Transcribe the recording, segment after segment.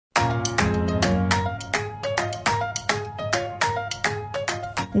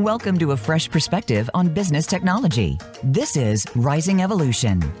Welcome to a fresh perspective on business technology. This is Rising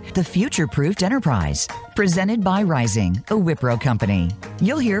Evolution, the future-proofed enterprise, presented by Rising, a Wipro company.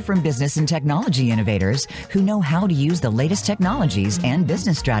 You'll hear from business and technology innovators who know how to use the latest technologies and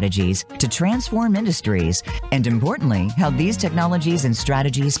business strategies to transform industries, and importantly, how these technologies and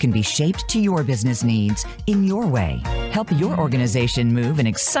strategies can be shaped to your business needs in your way. Help your organization move in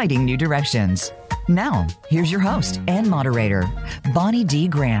exciting new directions. Now, here's your host and moderator, Bonnie D.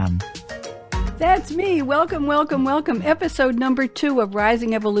 Graham. That's me. Welcome, welcome, welcome. Episode number 2 of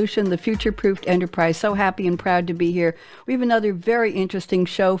Rising Evolution, the future-proofed enterprise. So happy and proud to be here. We have another very interesting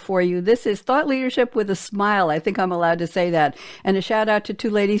show for you. This is Thought Leadership with a Smile. I think I'm allowed to say that. And a shout out to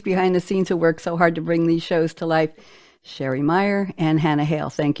 2 ladies behind the scenes who work so hard to bring these shows to life. Sherry Meyer and Hannah Hale.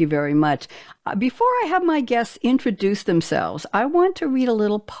 Thank you very much. Before I have my guests introduce themselves, I want to read a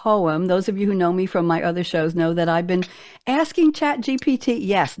little poem. Those of you who know me from my other shows know that I've been asking ChatGPT,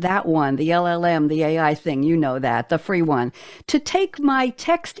 yes, that one, the LLM, the AI thing, you know that, the free one, to take my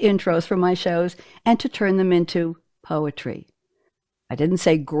text intros for my shows and to turn them into poetry. I didn't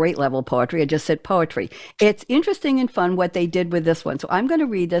say great level poetry. I just said poetry. It's interesting and fun what they did with this one. So I'm going to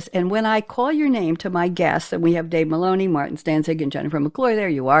read this. And when I call your name to my guests, and we have Dave Maloney, Martin Stenzig, and Jennifer McClure, there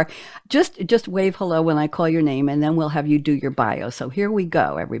you are. Just wave hello when I call your name, and then we'll have you do your bio. So here we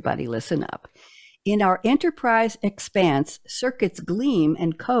go, everybody. Listen up. In our enterprise expanse, circuits gleam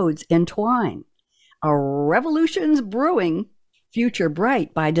and codes entwine. Our revolution's brewing, future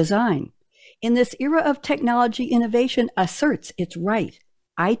bright by design. In this era of technology, innovation asserts its right.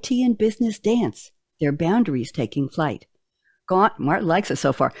 IT and business dance, their boundaries taking flight. Gone, Martin likes it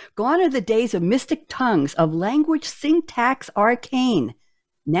so far. Gone are the days of mystic tongues, of language syntax arcane.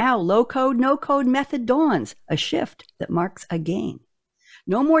 Now low-code, no-code method dawns, a shift that marks a gain.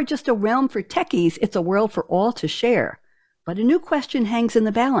 No more just a realm for techies, it's a world for all to share. But a new question hangs in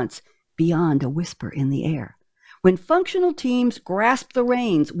the balance, beyond a whisper in the air. When functional teams grasp the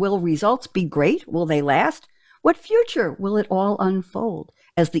reins, will results be great? Will they last? What future will it all unfold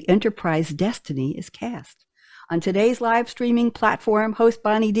as the enterprise destiny is cast? On today's live streaming platform, host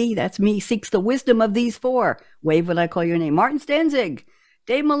Bonnie D, that's me, seeks the wisdom of these 4. Wave when I call your name. Martin Stenzig,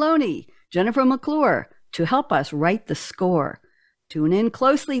 Dave Maloney, Jennifer McClure, to help us write the score. Tune in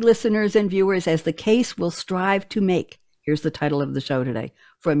closely, listeners and viewers, as the case will strive to make. Here's the title of the show today.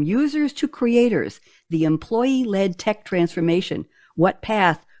 From users to creators, the employee-led tech transformation. What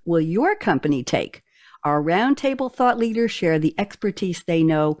path will your company take? Our roundtable thought leaders share the expertise they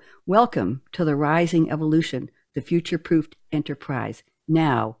know. Welcome to the Rising Evolution, the future-proofed enterprise.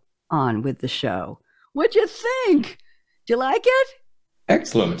 Now, on with the show. What'd you think? Do you like it?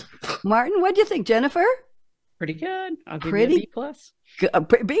 Excellent. Martin, what'd you think? Jennifer? Pretty good. I'll give you a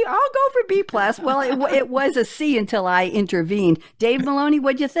B+. I'll go for B+. Well, it was a C until I intervened. Dave Maloney,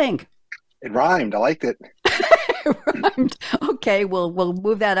 what'd you think? It rhymed. I liked it. It rhymed. Okay, we'll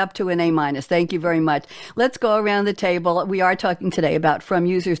move that up to an A-. Thank you very much. Let's go around the table. We are talking today about from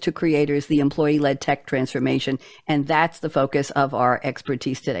users to creators, the employee-led tech transformation, and that's the focus of our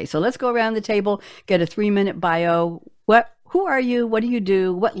expertise today. So let's go around the table, get a 3-minute bio. Who are you? What do you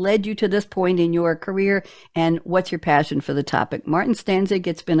do? What led you to this point in your career? And what's your passion for the topic? Martin Stenzig,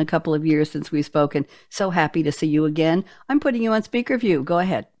 it's been a couple of years since we've spoken. So happy to see you again. I'm putting you on speaker view. Go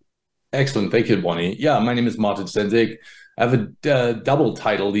ahead. Excellent. Thank you, Bonnie. Yeah, my name is Martin Stenzig. I have a double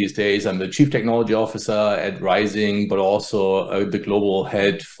title these days. I'm the Chief Technology Officer at Rising, but also the Global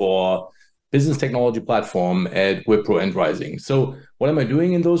Head for Business Technology Platform at Wipro and Rising. So what am I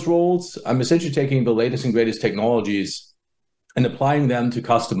doing in those roles? I'm essentially taking the latest and greatest technologies and applying them to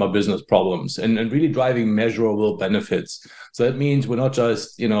customer business problems and really driving measurable benefits. So that means we're not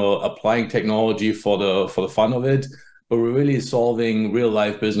just, applying technology for the fun of it, but we're really solving real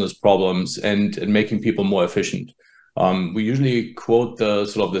life business problems and making people more efficient. We usually quote the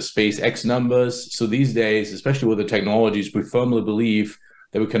sort of the SpaceX numbers. So these days, especially with the technologies, we firmly believe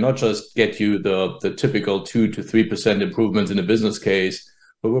that we cannot just get you the typical 2 to 3% improvements in a business case,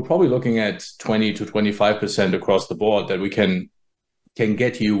 but we're probably looking at 20 to 25% across the board that we can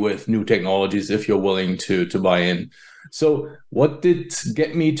get you with new technologies if you're willing to buy in. So what did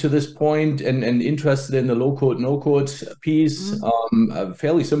get me to this point and interested in the low-code, no-code piece?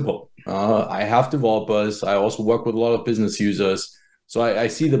 Fairly simple. I have developers. I also work with a lot of business users. So I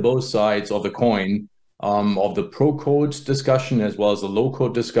see the both sides of the coin, of the pro-code discussion as well as the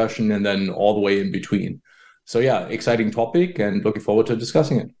low-code discussion, and then all the way in between. So yeah, exciting topic and looking forward to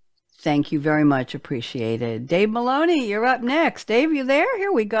discussing it. Thank you very much. Appreciated. Dave Maloney, you're up next. Dave, you there?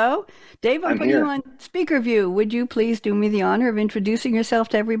 Here we go. Dave, I'm putting you on speaker view. Would you please do me the honor of introducing yourself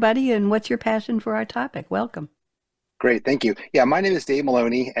to everybody and what's your passion for our topic? Welcome. Great, thank you. Yeah, my name is Dave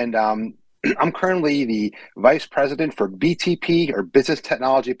Maloney, and I'm currently the Vice President for BTP, or Business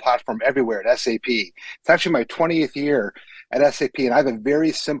Technology Platform Everywhere at SAP. It's actually my 20th year at SAP, and I have a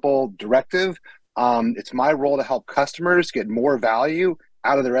very simple directive. It's my role to help customers get more value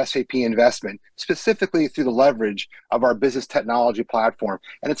out of their SAP investment, specifically through the leverage of our business technology platform.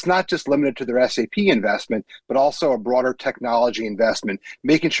 And it's not just limited to their SAP investment, but also a broader technology investment,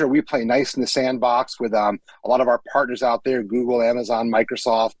 making sure we play nice in the sandbox with a lot of our partners out there, Google, Amazon,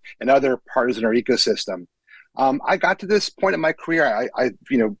 Microsoft, and other partners in our ecosystem. I got to this point in my career. I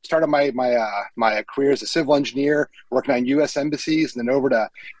started my career as a civil engineer, working on U.S. embassies, and then over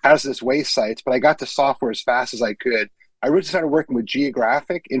to hazardous waste sites. But I got to software as fast as I could. I originally started working with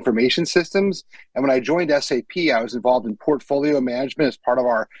geographic information systems, and when I joined SAP, I was involved in portfolio management as part of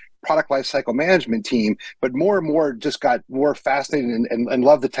our product lifecycle management team, but more and more just got more fascinated and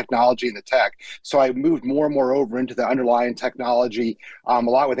loved the technology and the tech. So I moved more and more over into the underlying technology, a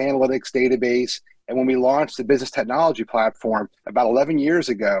lot with analytics, database. And when we launched the business technology platform about 11 years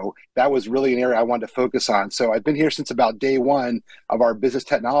ago, that was really an area I wanted to focus on. So I've been here since about day one of our business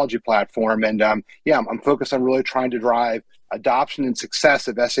technology platform. And I'm focused on really trying to drive adoption and success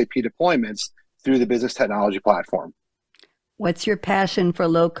of SAP deployments through the business technology platform. What's your passion for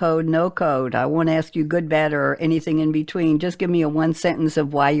low code, no code? I won't ask you good, bad, or anything in between. Just give me a one sentence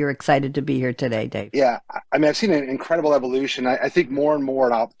of why you're excited to be here today, Dave. Yeah, I mean, I've seen an incredible evolution. I think more and more,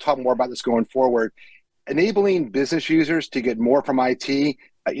 and I'll talk more about this going forward, enabling business users to get more from IT,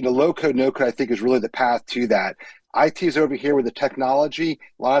 low code, no code, I think is really the path to that. IT is over here with the technology,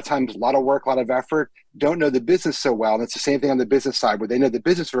 a lot of times, a lot of work, a lot of effort, don't know the business so well. And it's the same thing on the business side, where they know the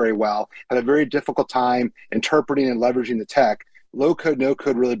business very well, have a very difficult time interpreting and leveraging the tech. Low code, no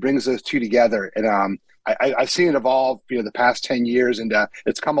code really brings those two together. And I've seen it evolve, the past 10 years, and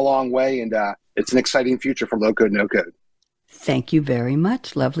it's come a long way, and it's an exciting future for low code, no code. Thank you very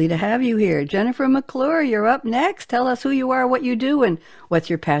much. Lovely to have you here. Jennifer McClure, you're up next. Tell us who you are, what you do, and what's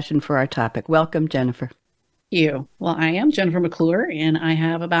your passion for our topic. Welcome, Jennifer. You. Well, I am Jennifer McClure, and I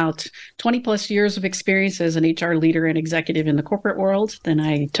have about 20 plus years of experience as an HR leader and executive in the corporate world. Then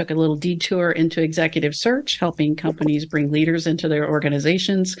I took a little detour into executive search, helping companies bring leaders into their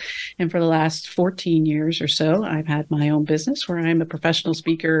organizations. And for the last 14 years or so, I've had my own business where I'm a professional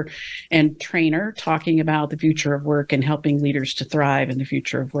speaker and trainer talking about the future of work and helping leaders to thrive in the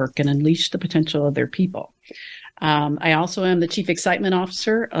future of work and unleash the potential of their people. I also am the Chief Excitement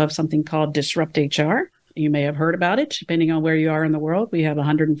Officer of something called Disrupt HR. You may have heard about it, depending on where you are in the world. We have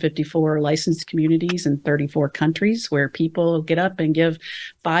 154 licensed communities in 34 countries where people get up and give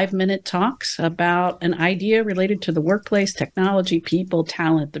 5-minute talks about an idea related to the workplace, technology, people,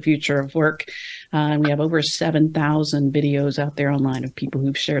 talent, the future of work. And we have over 7,000 videos out there online of people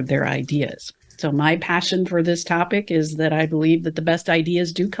who've shared their ideas. So my passion for this topic is that I believe that the best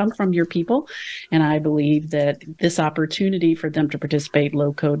ideas do come from your people. And I believe that this opportunity for them to participate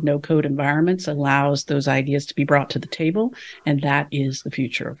low code, no code environments allows those ideas to be brought to the table. And that is the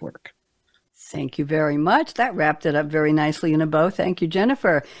future of work. Thank you very much. That wrapped it up very nicely in a bow. Thank you,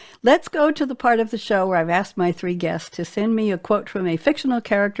 Jennifer. Let's go to the part of the show where I've asked my three guests to send me a quote from a fictional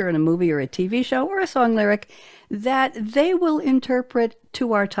character in a movie or a TV show or a song lyric that they will interpret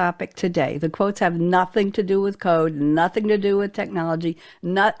to our topic today. The quotes have nothing to do with code, nothing to do with technology,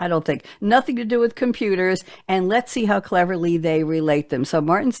 nothing to do with computers, and let's see how cleverly they relate them. So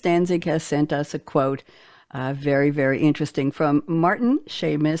Martin Stenzig has sent us a quote, very, very interesting, from Martin,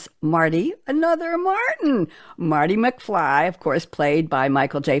 Seamus, Marty, another Martin. Marty McFly, of course, played by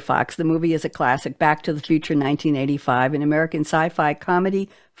Michael J. Fox. The movie is a classic, Back to the Future, 1985, an American sci-fi comedy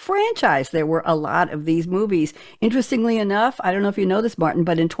franchise. There were a lot of these movies. Interestingly enough, I don't know if you know this, Martin,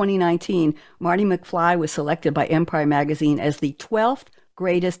 but in 2019, Marty McFly was selected by Empire magazine as the 12th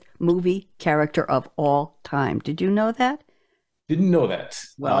greatest movie character of all time. Did you know that? Didn't know that.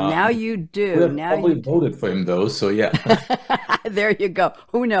 Well, now you do. Would have probably voted for him, though, so yeah. There you go.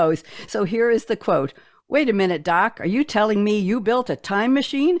 Who knows? So here is the quote. Wait a minute, Doc. Are you telling me you built a time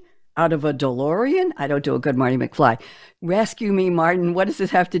machine out of a DeLorean? I don't do a good Marty McFly. Rescue me, Martin. What does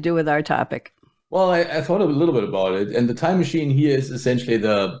this have to do with our topic? Well, I thought a little bit about it, and the time machine here is essentially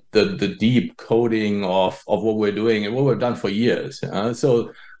the deep coding of what we're doing and what we've done for years.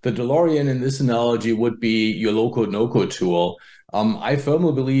 So the DeLorean in this analogy would be your low-code, no-code tool. I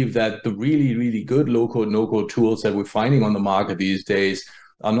firmly believe that the really, really good low-code, no-code tools that we're finding on the market these days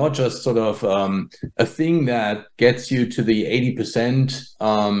are not just sort of a thing that gets you to the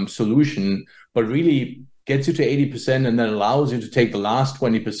 80% solution, but really gets you to 80% and then allows you to take the last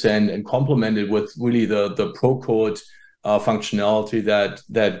 20% and complement it with really the pro code functionality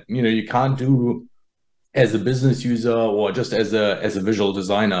that you can't do as a business user or just as a visual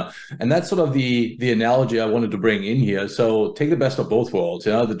designer. And that's sort of the analogy I wanted to bring in here. So take the best of both worlds,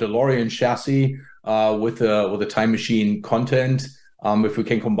 the DeLorean chassis with the time machine content. If we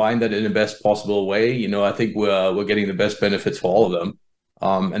can combine that in the best possible way, I think we're getting the best benefits for all of them.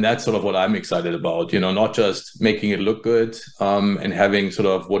 And that's sort of what I'm excited about, not just making it look good and having sort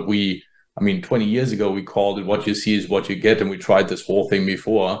of 20 years ago, we called it what you see is what you get. And we tried this whole thing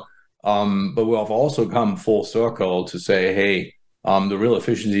before. But we have also come full circle to say, hey, the real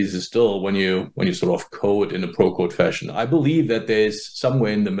efficiencies is still when you sort of code in a pro code fashion. I believe that there's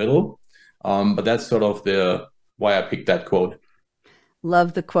somewhere in the middle, but that's sort of why I picked that quote.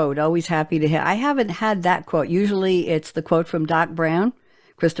 Love the quote. Always happy to hear. I haven't had that quote. Usually it's the quote from Doc Brown,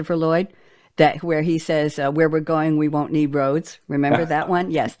 Christopher Lloyd, where he says, where we're going, we won't need roads. Remember that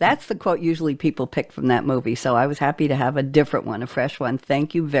one? Yes, that's the quote usually people pick from that movie. So I was happy to have a different one, a fresh one.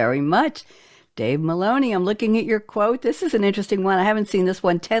 Thank you very much. Dave Maloney, I'm looking at your quote. This is an interesting one. I haven't seen this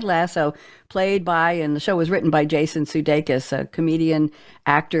one. Ted Lasso, played by, and the show was written by Jason Sudeikis, a comedian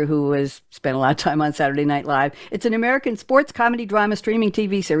actor who has spent a lot of time on Saturday Night Live. It's an American sports comedy drama streaming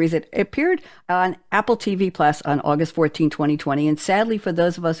TV series. It appeared on Apple TV Plus on August 14, 2020. And sadly, for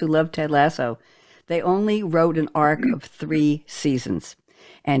those of us who love Ted Lasso, they only wrote an arc of 3 seasons.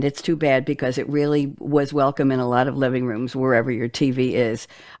 And it's too bad because it really was welcome in a lot of living rooms wherever your TV is.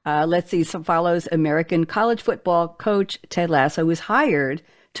 Let's see. So follows American college football coach Ted Lasso, who is hired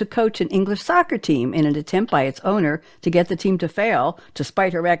to coach an English soccer team in an attempt by its owner to get the team to fail, to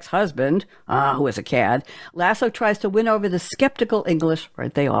spite her ex-husband, who is a cad. Lasso tries to win over the skeptical English,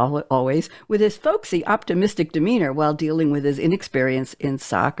 aren't they always, with his folksy, optimistic demeanor while dealing with his inexperience in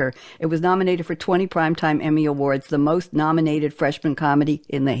soccer. It was nominated for 20 Primetime Emmy Awards, the most nominated freshman comedy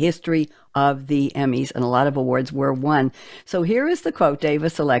in the history of the Emmys, and a lot of awards were won. So here is the quote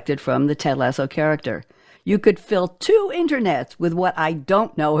Davis selected from the Ted Lasso character. You could fill 2 internets with what I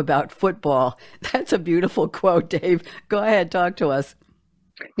don't know about football. That's a beautiful quote, Dave. Go ahead, talk to us.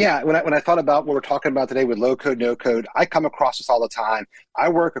 Yeah, when I thought about what we're talking about today with low code, no code, I come across this all the time. I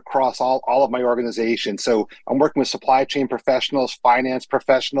work across all of my organizations. So I'm working with supply chain professionals, finance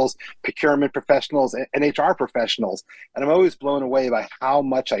professionals, procurement professionals, and HR professionals. And I'm always blown away by how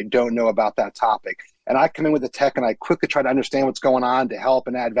much I don't know about that topic. And I come in with the tech and I quickly try to understand what's going on to help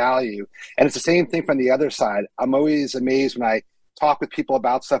and add value. And it's the same thing from the other side. I'm always amazed when I talk with people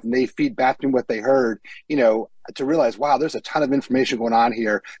about stuff and they feed back to me what they heard, to realize, wow, there's a ton of information going on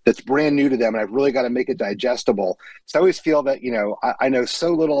here that's brand new to them, and I've really got to make it digestible. So I always feel that, I know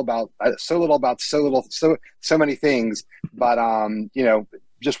so many things, but,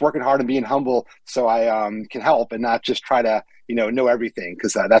 just working hard and being humble so I can help and not just try to, know everything,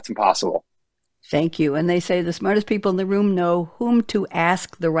 because that's impossible. Thank you. And they say the smartest people in the room know whom to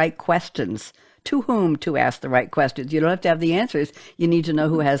ask the right questions. To whom to ask the right questions. You don't have to have the answers. You need to know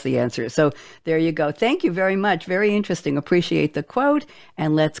who has the answers. So there you go. Thank you very much. Very interesting. Appreciate the quote.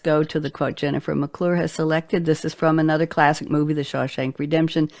 And let's go to the quote Jennifer McClure has selected. This is from another classic movie, The Shawshank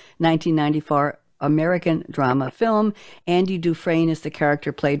Redemption, 1994 American drama film. Andy Dufresne is the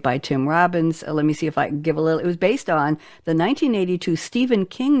character played by Tim Robbins. Let me see if I can give a little. It was based on the 1982 Stephen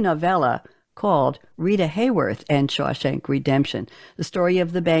King novella called Rita Hayworth and Shawshank Redemption, the story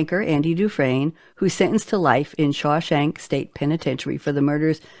of the banker, Andy Dufresne, who's sentenced to life in Shawshank State Penitentiary for the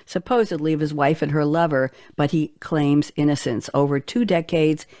murders supposedly of his wife and her lover, but he claims innocence. Over 2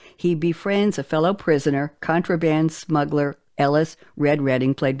 decades, he befriends a fellow prisoner, contraband smuggler Ellis Red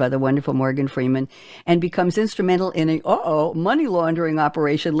Redding, played by the wonderful Morgan Freeman, and becomes instrumental in a money laundering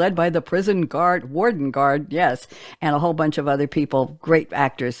operation led by the warden guard, yes, and a whole bunch of other people. Great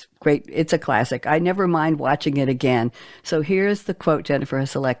actors. Great. It's a classic. I never mind watching it again. So here's the quote Jennifer has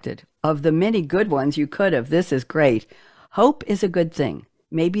selected. Of the many good ones you could have, this is great. Hope is a good thing,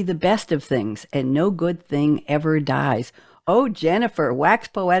 maybe the best of things, and no good thing ever dies. Oh, Jennifer, wax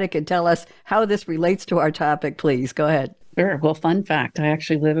poetic and tell us how this relates to our topic, please. Go ahead. Sure. Well, fun fact, I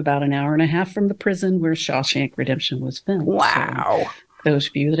actually live about an hour and a half from the prison where Shawshank Redemption was filmed. Wow. So those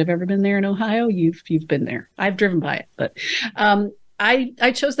of you that have ever been there in Ohio, you've been there. I've driven by it, but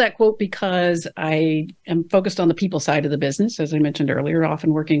I chose that quote because I am focused on the people side of the business, as I mentioned earlier,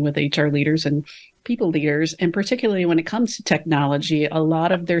 often working with HR leaders and people leaders, and particularly when it comes to technology, a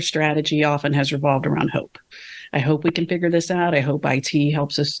lot of their strategy often has revolved around hope. I hope we can figure this out. I hope IT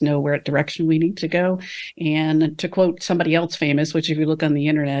helps us know where direction we need to go. And to quote somebody else famous, which if you look on the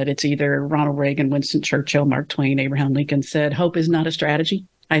internet, it's either Ronald Reagan, Winston Churchill, Mark Twain, Abraham Lincoln said, hope is not a strategy.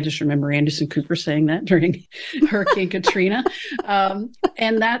 I just remember Anderson Cooper saying that during Hurricane Katrina.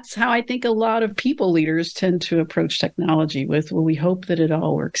 And that's how I think a lot of people leaders tend to approach technology with, well, we hope that it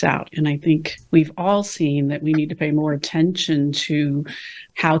all works out. And I think we've all seen that we need to pay more attention to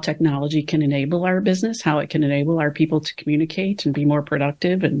how technology can enable our business, how it can enable our people to communicate and be more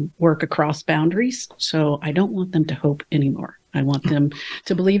productive and work across boundaries. So I don't want them to hope anymore. I want them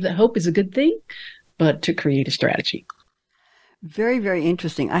to believe that hope is a good thing, but to create a strategy. Very, very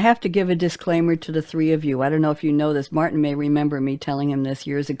interesting. I have to give a disclaimer to the three of you. I don't know if you know this. Martin may remember me telling him this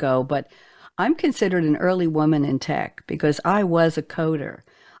years ago, but I'm considered an early woman in tech because I was a coder.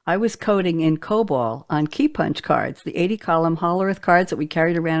 I was coding in COBOL on key punch cards, the 80-column Hollerith cards that we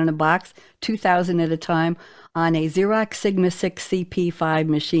carried around in a box, 2,000 at a time, on a Xerox Sigma 6 CP5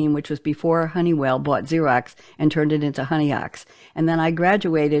 machine, which was before Honeywell bought Xerox and turned it into Honeyox. And then I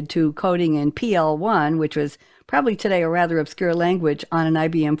graduated to coding in PL1, which was probably today a rather obscure language, on an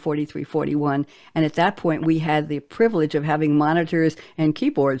IBM 4341. And at that point, we had the privilege of having monitors and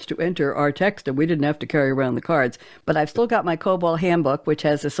keyboards to enter our text, and we didn't have to carry around the cards. But I've still got my COBOL handbook, which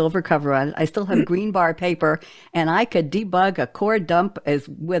has a silver cover on it. I still have green bar paper, and I could debug a core dump as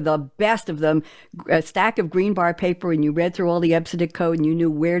with the best of them, a stack of green bar paper, and you read through all the EBCDIC code, and you knew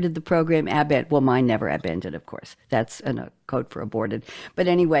where did the program abend. Well, mine never abended, of course. That's a code for aborted. But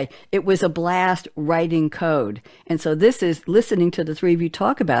anyway, it was a blast writing code. And so this is, listening to the three of you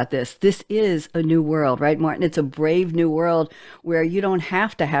talk about this, this is a new world, right, Martin? It's a brave new world where you don't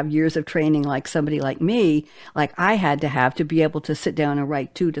have to have years of training like somebody like me, like I had to have to be able to sit down and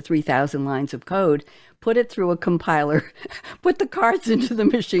write 2,000 to 3,000 lines of code, put it through a compiler, put the cards into the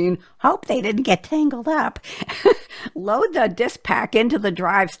machine, hope they didn't get tangled up, load the disk pack into the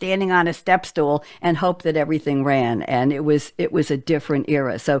drive standing on a step stool, and hope that everything ran. And it was a different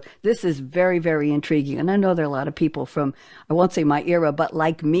era. So this is very, very intriguing. And I know there are a lot of people from, I won't say my era, but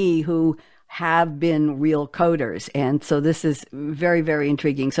like me, who have been real coders. And so this is very, very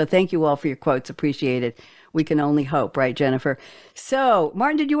intriguing. So thank you all for your quotes. Appreciate it. We can only hope, right, Jennifer? So,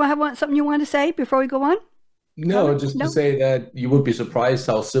 Martin, did you have something you want to say before we go on? No, just to say that you would be surprised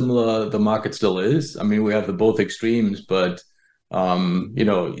how similar the market still is. I mean, we have the both extremes, but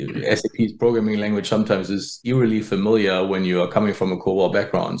SAP's programming language sometimes is eerily familiar when you are coming from a COBOL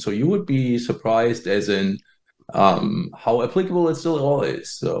background. So you would be surprised as in how applicable it still all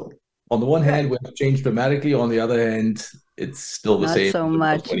is. So on the one hand, we have changed dramatically. On the other hand, it's still the same so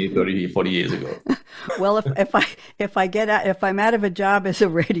much 20, 30, 40 years ago. Well, if I'm out of a job as a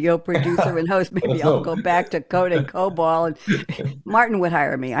radio producer and host, maybe I'll go back to coding COBOL, and Martin would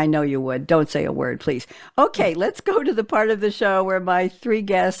hire me. I know you would. Don't say a word, please. Okay, let's go to the part of the show where my three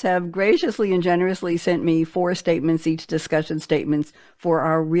guests have graciously and generously sent me 4 statements, each discussion statements, for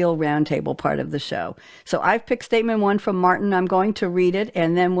our real roundtable part of the show. So I've picked statement 1 from Martin. I'm going to read it,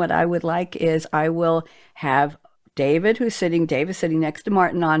 and then what I would like is I will have Dave is sitting next to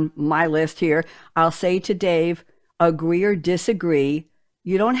Martin on my list here. I'll say to Dave, agree or disagree.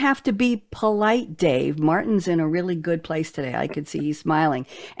 You don't have to be polite, Dave. Martin's in a really good place today. I could see he's smiling.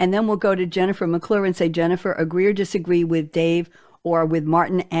 And then we'll go to Jennifer McClure and say, Jennifer, agree or disagree with Dave or with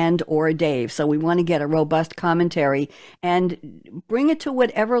Martin and or Dave. So we want to get a robust commentary and bring it to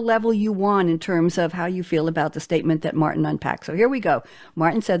whatever level you want in terms of how you feel about the statement that Martin unpacked. So here we go.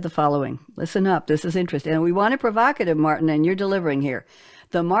 Martin said the following. Listen up. This is interesting. And we want it provocative, Martin, and you're delivering here.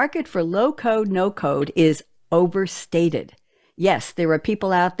 The market for low code, no code is overstated. Yes, there are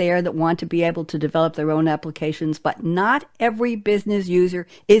people out there that want to be able to develop their own applications, but not every business user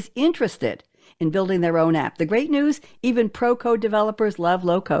is interested in building their own app. The great news, even pro code developers love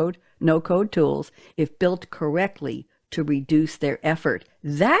low code, no code tools if built correctly to reduce their effort.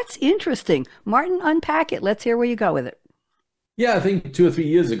 That's interesting. Martin, unpack it. Let's hear where you go with it. Yeah, I think 2 or 3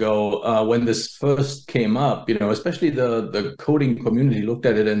 years ago, when this first came up, especially the coding community looked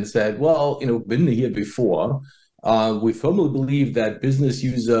at it and said, well, been here before. We firmly believe that business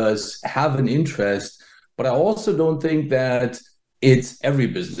users have an interest, but I also don't think that it's every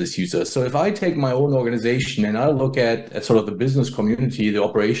business user. So if I take my own organization and I look at sort of the business community, the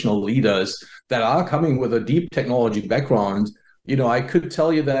operational leaders that are coming with a deep technology background, I could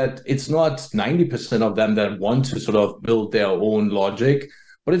tell you that it's not 90% of them that want to sort of build their own logic,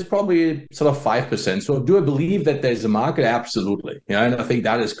 but it's probably sort of 5%. So do I believe that there's a market? Absolutely. And I think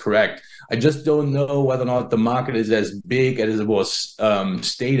that is correct. I just don't know whether or not the market is as big as it was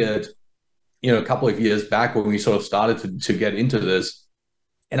stated a couple of years back when we sort of started to get into this.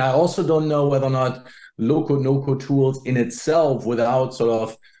 And I also don't know whether or not low-code, no-code tools in itself without sort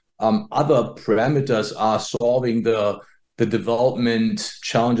of other parameters are solving the development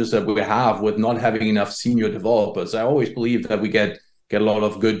challenges that we have with not having enough senior developers. I always believe that we get get a lot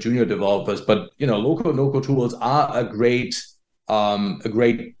of good junior developers. But low-code, no-code tools are a great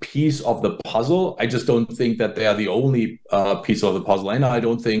piece of the puzzle. I just don't think that they are the only piece of the puzzle, and I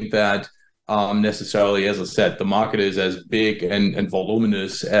don't think that necessarily, as I said, the market is as big and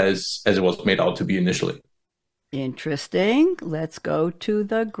voluminous as it was made out to be initially. Interesting. Let's go to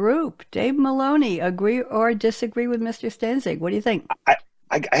the group. Dave Maloney, agree or disagree with Mr. Stenzig? What do you think?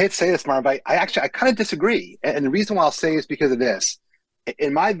 I hate to say this, Marv, but I kind of disagree. And the reason why I'll say is because of this.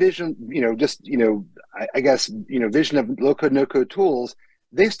 In my vision, I guess, vision of low-code, no-code tools,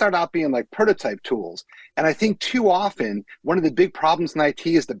 they start out being like prototype tools. And I think too often, one of the big problems in IT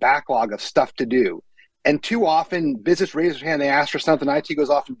is the backlog of stuff to do. And too often, business raises their hand, they ask for something, IT goes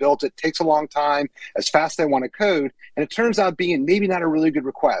off and builds it, takes a long time, as fast as they want to code, and it turns out being maybe not a really good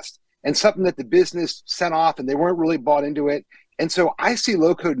request, and something that the business sent off and they weren't really bought into it. And so I see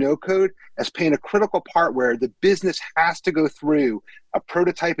low-code, no-code as playing a critical part where the business has to go through a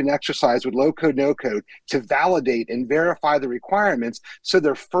prototyping exercise with low-code, no-code to validate and verify the requirements so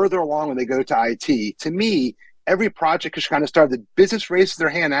they're further along when they go to IT. To me, every project is kind of start. The business raises their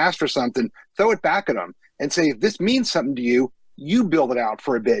hand, asks for something, throw it back at them and say, if this means something to you, you build it out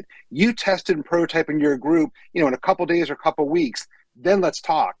for a bit. You test it and prototype in your group, in a couple days or a couple weeks, then let's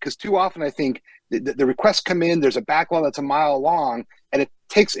talk. Because too often I think the requests come in, there's a backlog that's a mile long, and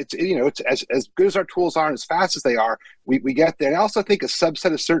it's as good as our tools are and as fast as they are, we get there. And I also think a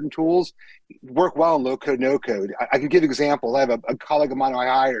subset of certain tools work well in low-code, no-code. I can give an example. I have a colleague of mine who I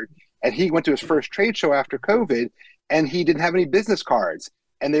hired, and he went to his first trade show after COVID, and he didn't have any business cards.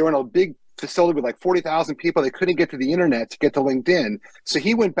 And they were in a big facility with like 40,000 people. They couldn't get to the internet to get to LinkedIn. So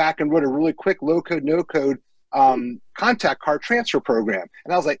he went back and wrote a really quick low-code, no-code contact card transfer program.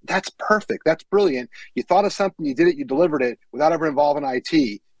 And I was like, that's perfect. That's brilliant. You thought of something, you did it, you delivered it without ever involving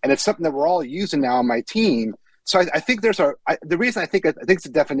IT. And it's something that we're all using now on my team. So I think the reason I think it's a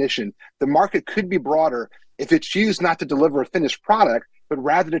definition, the market could be broader if it's used not to deliver a finished product, but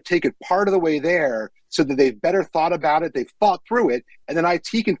rather to take it part of the way there so that they've better thought about it, they've thought through it, and then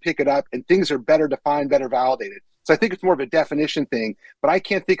IT can pick it up and things are better defined, better validated. So I think it's more of a definition thing, but I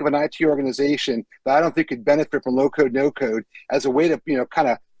can't think of an IT organization that I don't think could benefit from low-code, no-code as a way to, kind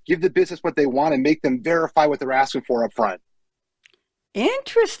of give the business what they want and make them verify what they're asking for up front.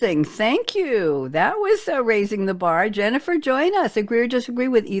 Interesting. Thank you. That was raising the bar. Jennifer, join us. Agree or disagree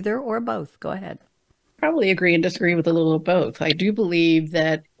with either or both? Go ahead. Probably agree and disagree with a little of both. I do believe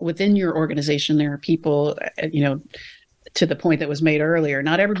that within your organization, there are people, to the point that was made earlier,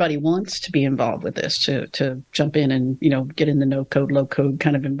 not everybody wants to be involved with this, to jump in and, get in the no code, low code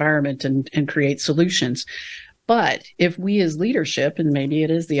kind of environment and create solutions. But if we as leadership, and maybe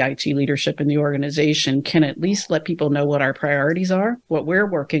it is the IT leadership in the organization, can at least let people know what our priorities are, what we're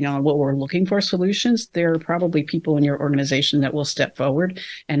working on, what we're looking for solutions, there are probably people in your organization that will step forward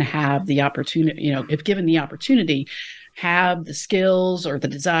and have the opportunity, if given the opportunity, have the skills or the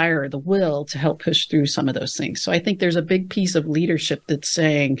desire or the will to help push through some of those things. So I think there's a big piece of leadership that's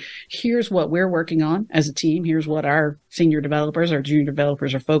saying, here's what we're working on as a team. Here's what our senior developers, our junior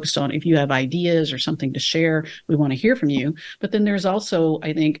developers are focused on. If you have ideas or something to share, we want to hear from you. But then there's also,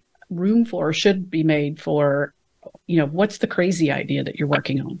 I think, should be made for, what's the crazy idea that you're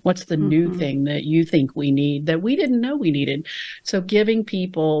working on? What's the new thing that you think we need that we didn't know we needed? So giving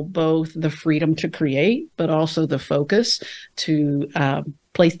people both the freedom to create, but also the focus to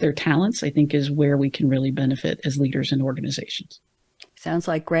place their talents, I think is where we can really benefit as leaders in organizations. Sounds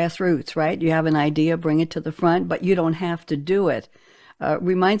like grassroots, right? You have an idea, bring it to the front, but you don't have to do it.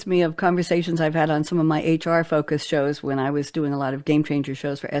 Reminds me of conversations I've had on some of my HR focused shows when I was doing a lot of game changer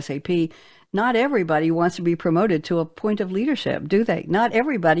shows for SAP. Not everybody wants to be promoted to a point of leadership, do they? Not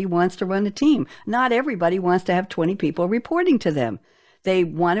everybody wants to run a team. Not everybody wants to have 20 people reporting to them. They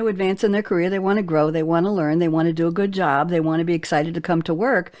want to advance in their career. They want to grow. They want to learn. They want to do a good job. They want to be excited to come to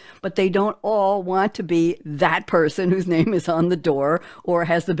work, but they don't all want to be that person whose name is on the door or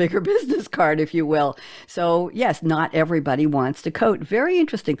has the bigger business card, if you will. So yes, not everybody wants to code. Very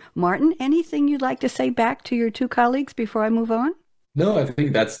interesting. Martin, anything you'd like to say back to your two colleagues before I move on? No, I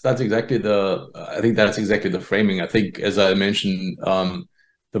think that's exactly the framing. I think, as I mentioned,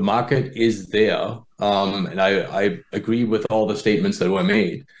 the market is there, and I agree with all the statements that were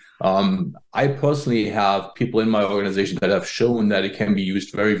made. I personally have people in my organization that have shown that it can be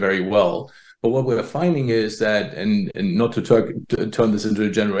used very, very well. But what we're finding is that, and not to turn this into a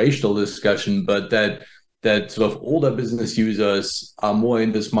generational discussion, but that sort of older business users are more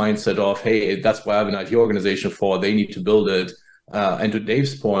in this mindset of, hey, that's what I have an IT organization for. They need to build it. And to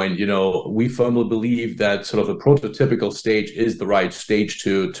Dave's point, we firmly believe that sort of a prototypical stage is the right stage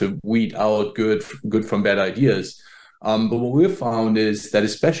to weed out good from bad ideas. But what we've found is that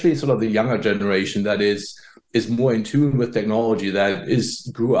especially sort of the younger generation that is more in tune with technology, that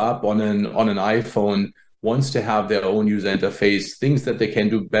grew up on an iPhone, wants to have their own user interface, things that they can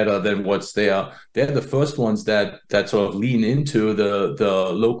do better than what's there. They're the first ones that sort of lean into the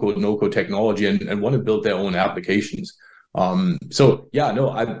low-code, no-code technology and want to build their own applications. So yeah,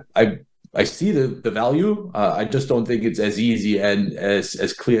 no, I see the value. I just don't think it's as easy and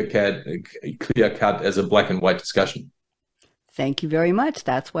as clear cut as a black and white discussion. Thank you very much.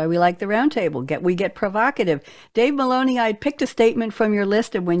 That's why we like the roundtable. We get provocative. Dave Maloney, I picked a statement from your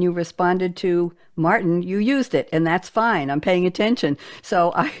list, and when you responded to Martin, you used it, and that's fine. I'm paying attention.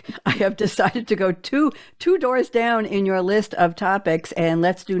 So I have decided to go two doors down in your list of topics, and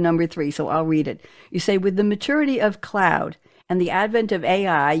let's do number 3. So I'll read it. You say, with the maturity of cloud and the advent of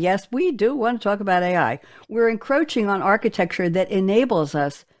AI, yes, we do want to talk about AI, we're encroaching on architecture that enables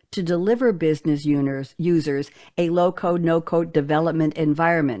us to deliver business users a low-code, no-code development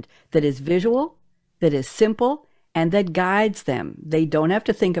environment that is visual, that is simple, and that guides them. They don't have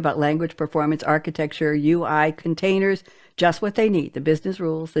to think about language, performance, architecture, UI, containers, just what they need, the business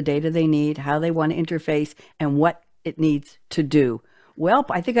rules, the data they need, how they want to interface, and what it needs to do. Well,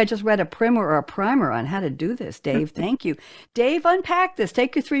 I think I just read a primer or a primer on how to do this, Dave. Thank you. Dave, unpack this.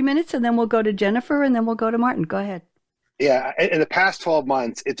 Take your 3 minutes, and then we'll go to Jennifer, and then we'll go to Martin. Go ahead. Yeah, in the past 12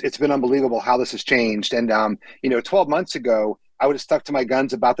 months, it's been unbelievable how this has changed. And, 12 months ago, I would have stuck to my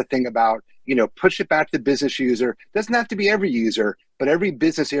guns about the thing about, push it back to the business user. It doesn't have to be every user, but every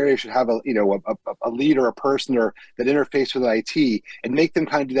business area should have a leader, a person or that interface with IT and make them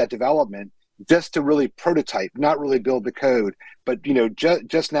kind of do that development just to really prototype, not really build the code. But,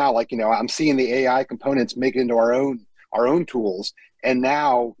 just now, I'm seeing the AI components make it into our own tools. And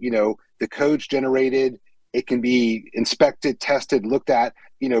now, the code's generated. It can be inspected, tested, looked at,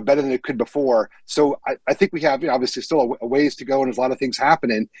 better than it could before. So I think we have obviously still a ways to go and there's a lot of things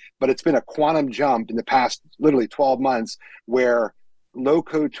happening, but it's been a quantum jump in the past literally 12 months where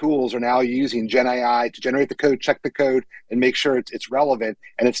low-code tools are now using Gen AI to generate the code, check the code, and make sure it's relevant.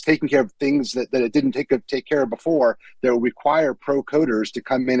 And it's taking care of things that it didn't take care of before that will require pro coders to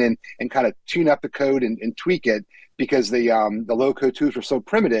come in and kind of tune up the code and tweak it because the low-code tools were so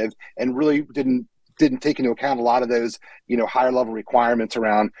primitive and really didn't take into account a lot of those, higher level requirements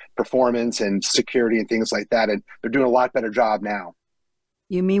around performance and security and things like that. And they're doing a lot better job now.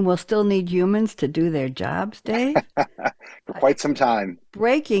 You mean we'll still need humans to do their jobs, Dave? For quite some time.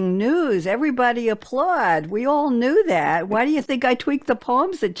 Breaking news. Everybody applaud. We all knew that. Why do you think I tweaked the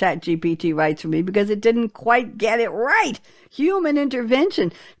poems that ChatGPT writes for me? Because it didn't quite get it right. Human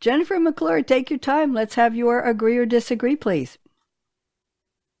intervention. Jennifer McClure, take your time. Let's have your agree or disagree, please.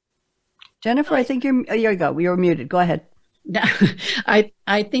 Jennifer, I think here you go. You're muted. Go ahead.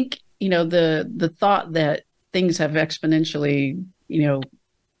 I think, the thought that things have exponentially,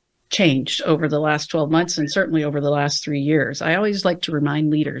 changed over the last 12 months and certainly over the last 3 years. I always like to remind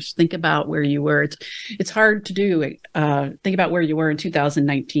leaders, think about where you were. It's hard to do. Think about where you were in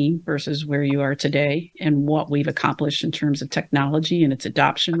 2019 versus where you are today and what we've accomplished in terms of technology and its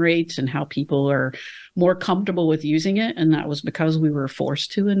adoption rates and how people are more comfortable with using it. And that was because we were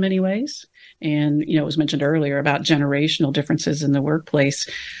forced to in many ways. And, it was mentioned earlier about generational differences in the workplace.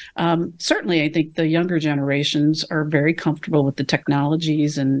 Certainly, I think the younger generations are very comfortable with the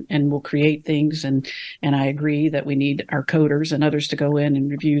technologies and will create things. And I agree that we need our coders and others to go in and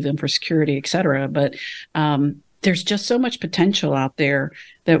review them for security, et cetera. But there's just so much potential out there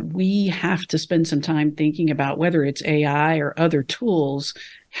that we have to spend some time thinking about whether it's AI or other tools.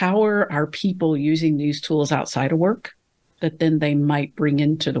 How are our people using these tools outside of work that then they might bring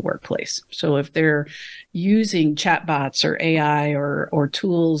into the workplace? So if they're using chatbots or AI or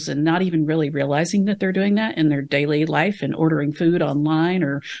tools and not even really realizing that they're doing that in their daily life and ordering food online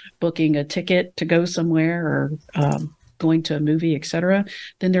or booking a ticket to go somewhere or going to a movie, et cetera,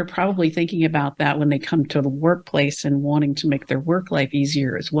 then they're probably thinking about that when they come to the workplace and wanting to make their work life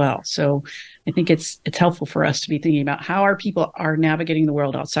easier as well. So I think it's helpful for us to be thinking about how our people are navigating the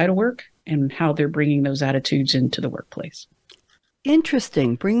world outside of work and how they're bringing those attitudes into the workplace.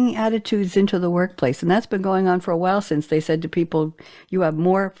 Interesting, bringing attitudes into the workplace. And that's been going on for a while since they said to people, you have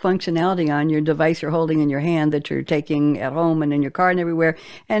more functionality on your device you're holding in your hand that you're taking at home and in your car and everywhere.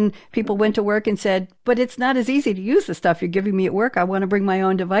 And people went to work and said, but it's not as easy to use the stuff you're giving me at work. I want to bring my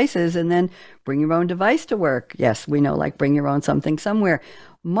own devices. And then bring your own device to work. Yes, we know, like bring your own something somewhere.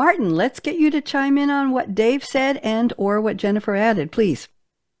 Martin, let's get you to chime in on what Dave said and or what Jennifer added, please.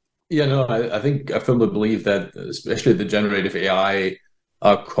 Yeah, no, I firmly believe that especially the generative AI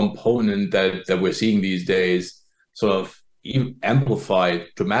component that we're seeing these days sort of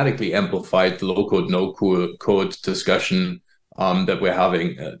dramatically amplified the low code, no code discussion that we're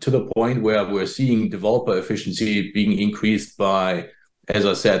having to the point where we're seeing developer efficiency being increased by, as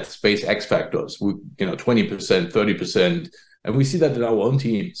I said, space X factors, 20%, 30%. And we see that in our own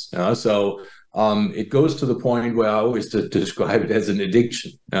teams. So it goes to the point where I always describe it as an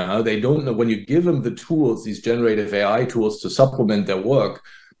addiction. They don't know, when you give them the tools, these generative AI tools to supplement their work,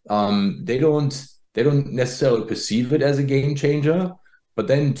 they don't necessarily perceive it as a game changer, but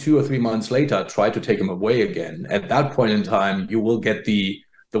then 2 or 3 months later, try to take them away again. At that point in time, you will get the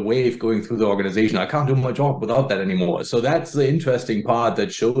wave going through the organization. I can't do my job without that anymore. So that's the interesting part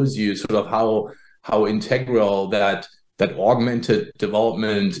that shows you sort of how integral that augmented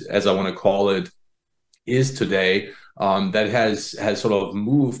development, as I want to call it, is today. That has sort of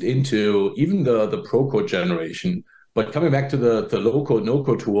moved into even the pro code generation. But coming back to the low code, no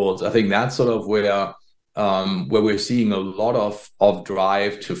code tools, I think that's sort of where we're seeing a lot of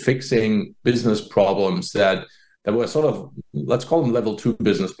drive to fixing business problems that were sort of, let's call them level 2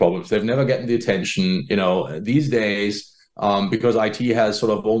 business problems. They've never gotten the attention, these days, because IT has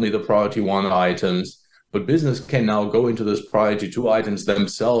sort of only the priority 1 items. But business can now go into this priority 2 items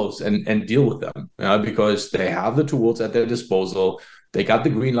themselves and deal with them, because they have the tools at their disposal. They got the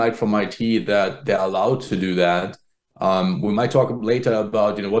green light from IT that they're allowed to do that. We might talk later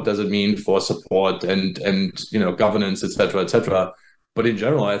about, what does it mean for support and governance, et cetera, et cetera. But in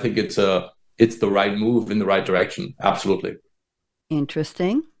general, I think it's the right move in the right direction. Absolutely.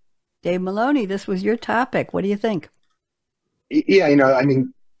 Interesting. Dave Maloney, this was your topic. What do you think? Yeah,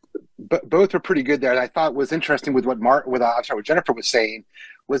 both are pretty good there. And I thought was interesting with what Jennifer was saying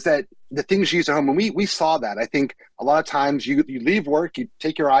was that the things you use at home, and we saw that. I think a lot of times you leave work, you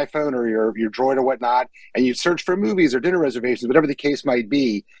take your iPhone or your Droid or whatnot, and you search for movies or dinner reservations, whatever the case might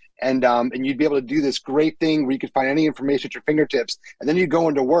be. And you'd be able to do this great thing where you could find any information at your fingertips. And then you go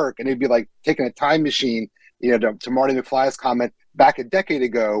into work and it'd be like taking a time machine, to Marty McFly's comment back a decade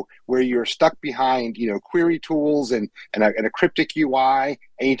ago, where you're stuck behind, query tools and a cryptic UI,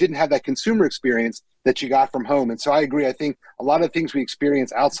 and you didn't have that consumer experience that you got from home. And so I agree. I think a lot of things we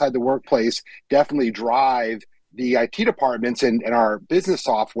experience outside the workplace definitely drive the IT departments and our business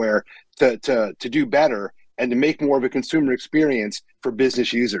software to do better and to make more of a consumer experience for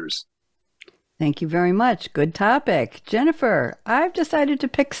business users. Thank you very much. Good topic. Jennifer, I've decided to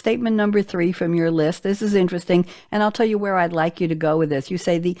pick statement number 3 from your list. This is interesting, and I'll tell you where I'd like you to go with this. You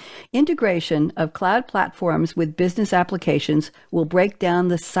say the integration of cloud platforms with business applications will break down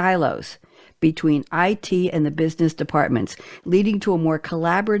the silos between IT and the business departments, leading to a more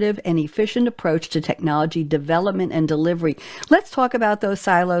collaborative and efficient approach to technology development and delivery. Let's talk about those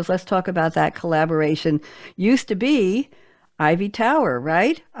silos. Let's talk about that collaboration. Used to be Ivy Tower,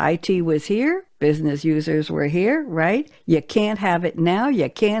 right? IT was here. Business users were here, right? You can't have it now.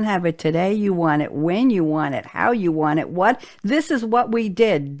 You can't have it today. You want it when you want it, how you want it, what. This is what we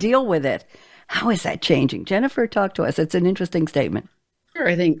did. Deal with it. How is that changing? Jennifer, talk to us. It's an interesting statement. Sure.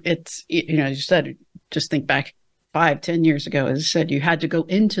 I think it's, as you said, just think back 5-10 years ago, as I said, you had to go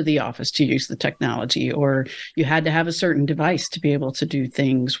into the office to use the technology, or you had to have a certain device to be able to do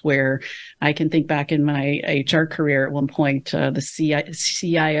things. Where I can think back in my HR career at one point, the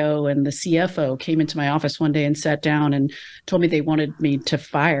CIO and the CFO came into my office one day and sat down and told me they wanted me to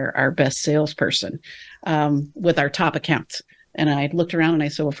fire our best salesperson with our top accounts. And I looked around and I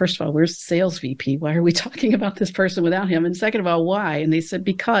said, well, first of all, where's the sales VP? Why are we talking about this person without him? And second of all, why? And they said,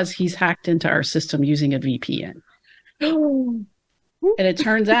 because he's hacked into our system using a VPN. And it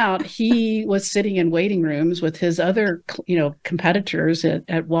turns out he was sitting in waiting rooms with his other, competitors at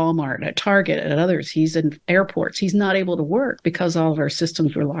Walmart, at Target, at others. He's in airports. He's not able to work because all of our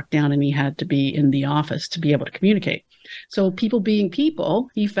systems were locked down and he had to be in the office to be able to communicate. So people being people,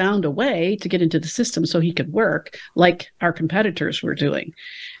 he found a way to get into the system so he could work like our competitors were doing.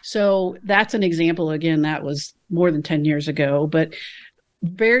 So that's an example. Again, that was more than 10 years ago, but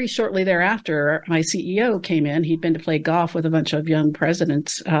very shortly thereafter, my CEO came in. He'd been to play golf with a bunch of young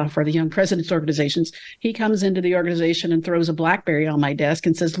presidents for the Young Presidents organizations. He comes into the organization and throws a BlackBerry on my desk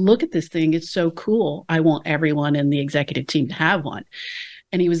and says, look at this thing. It's so cool. I want everyone in the executive team to have one.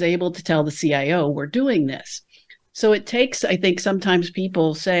 And he was able to tell the CIO, we're doing this. So it takes, I think, sometimes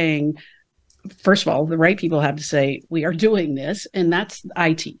people saying, first of all, the right people have to say, we are doing this. And that's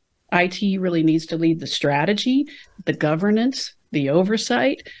IT. IT really needs to lead the strategy, the governance, the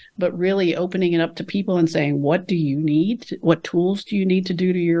oversight, but really opening it up to people and saying, what do you need? What tools do you need to do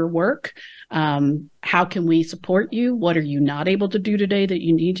your work? How can we support you? What are you not able to do today that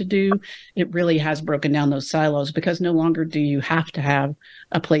you need to do? It really has broken down those silos, because no longer do you have to have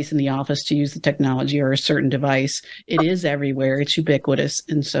a place in the office to use the technology or a certain device. It is everywhere. It's ubiquitous.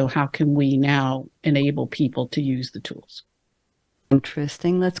 And so how can we now enable people to use the tools?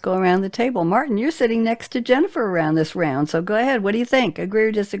 Interesting. Let's go around the table. Martin, you're sitting next to Jennifer around this round. So go ahead. What do you think? Agree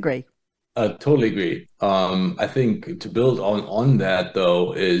or disagree? Totally agree. I think to build on that,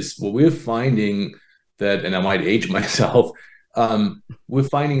 though, is what we're finding that, and I might age myself, we're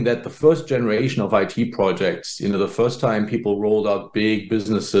finding that the first generation of IT projects, the first time people rolled out big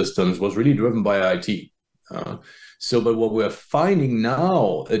business systems was really driven by IT. But what we're finding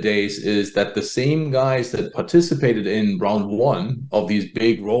nowadays is that the same guys that participated in round one of these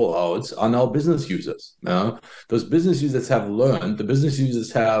big rollouts are now business users. Those business users have learned, the business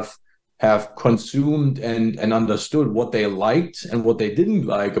users have consumed and understood what they liked and what they didn't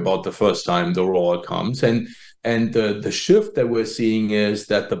like about the first time the rollout comes. And the shift that we're seeing is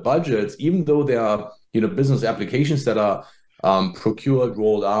that the budgets, even though there are business applications that are procured,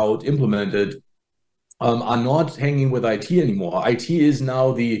 rolled out, implemented, are not hanging with IT anymore. IT is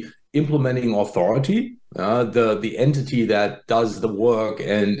now the implementing authority, the entity that does the work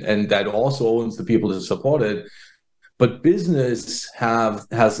and that also owns the people to support it. But business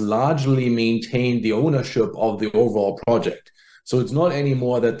has largely maintained the ownership of the overall project. So it's not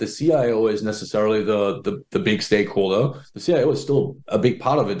anymore that the CIO is necessarily the big stakeholder. The CIO is still a big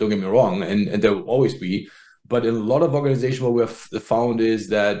part of it, don't get me wrong, and there will always be. But in a lot of organizations, what we've found is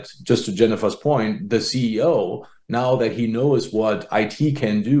that, just to Jennifer's point, the CEO, now that he knows what IT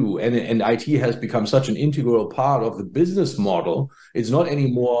can do, and IT has become such an integral part of the business model, it's not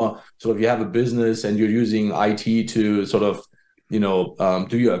anymore sort of you have a business and you're using IT to sort of,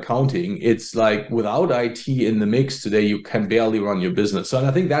 do your accounting. It's like without IT in the mix today, you can barely run your business. So and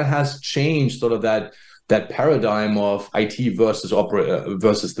I think that has changed sort of that paradigm of IT versus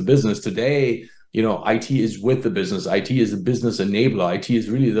the business. Today, IT is with the business. IT is the business enabler. IT is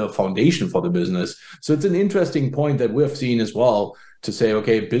really the foundation for the business. So it's an interesting point that we've seen as well to say,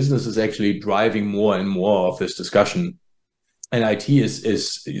 okay, business is actually driving more and more of this discussion. And IT is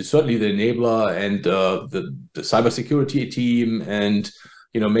certainly the enabler and the cybersecurity team and,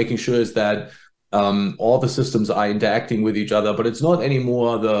 making sure is that all the systems are interacting with each other. But it's not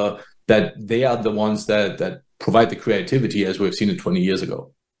anymore that they are the ones that provide the creativity as we've seen it 20 years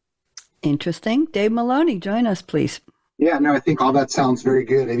ago. Interesting. Dave Maloney, join us, please. Yeah, no, I think all that sounds very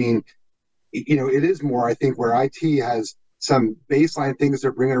good. I mean, it is more, I think, where IT has some baseline things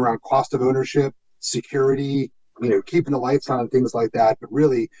they're bringing around cost of ownership, security, keeping the lights on and things like that. But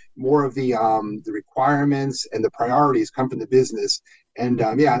really more of the requirements and the priorities come from the business. And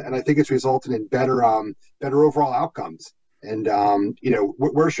and I think it's resulted in better overall outcomes. And,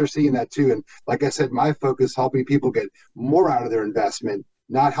 we're sure seeing that too. And like I said, my focus helping people get more out of their investment,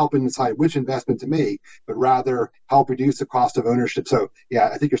 not helping decide which investment to make, but rather help reduce the cost of ownership. So, yeah,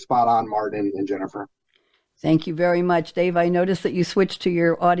 I think you're spot on, Martin and Jennifer. Thank you very much, Dave. I noticed that you switched to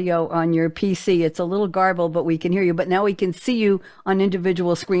your audio on your PC. It's a little garbled, but we can hear you. But now we can see you on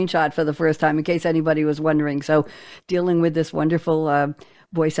individual screenshot for the first time, in case anybody was wondering. So dealing with this wonderful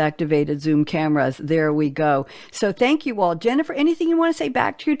voice-activated Zoom cameras, there we go. So thank you all. Jennifer, anything you want to say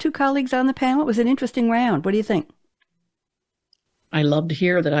back to your two colleagues on the panel? It was an interesting round. What do you think? I love to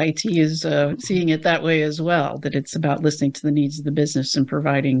hear that IT is seeing it that way as well, that it's about listening to the needs of the business and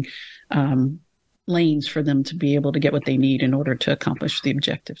providing lanes for them to be able to get what they need in order to accomplish the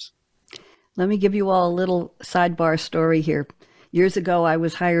objectives. Let me give you all a little sidebar story here. Years ago, I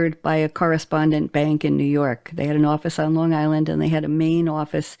was hired by a correspondent bank in New York. They had an office on Long Island and they had a main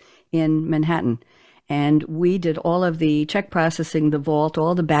office in Manhattan. And we did all of the check processing, the vault,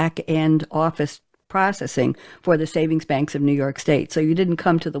 all the back end office processing for the savings banks of New York State. So you didn't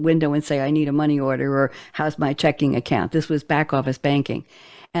come to the window and say, I need a money order or how's my checking account? This was back office banking.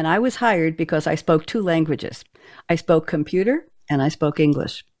 And I was hired because I spoke two languages. I spoke computer and I spoke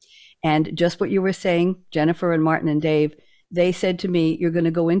English. And just what you were saying, Jennifer and Martin and Dave, they said to me, you're going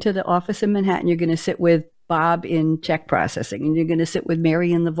to go into the office in Manhattan, you're going to sit with Bob in check processing, and you're going to sit with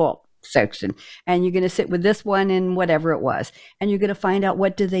Mary in the vault section, and you're going to sit with this one in whatever it was, and you're going to find out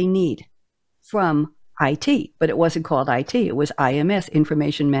what do they need from IT. But it wasn't called IT. It was IMS,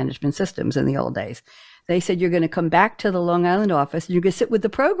 Information Management Systems, in the old days. They said, you're going to come back to the Long Island office and you're going to sit with the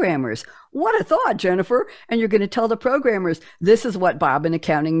programmers. What a thought, Jennifer. And you're going to tell the programmers, this is what Bob in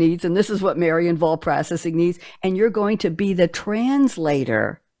accounting needs, and this is what Mary in vault processing needs. And you're going to be the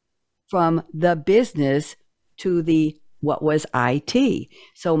translator from the business to the what was IT.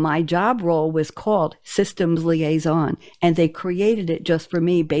 So my job role was called systems liaison, and they created it just for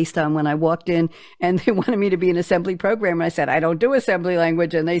me based on when I walked in and they wanted me to be an assembly programmer. I said, I don't do assembly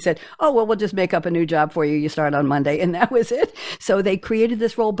language. And they said, oh, well, we'll just make up a new job for you. You start on Monday. And that was it. So they created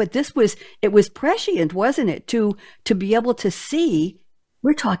this role, but it was prescient, wasn't it? To be able to see,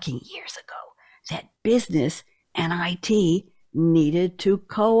 we're talking years ago, that business and IT needed to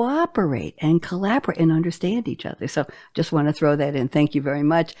cooperate and collaborate and understand each other. So just want to throw that in. Thank you very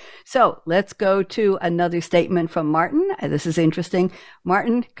much. So let's go to another statement from Martin. This is interesting.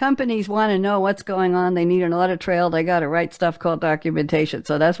 Martin, companies want to know what's going on. They need an audit trail. They got to write stuff called documentation.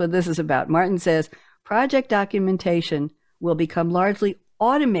 So that's what this is about. Martin says, project documentation will become largely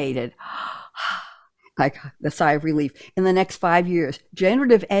automated. Like the sigh of relief. In the next 5 years,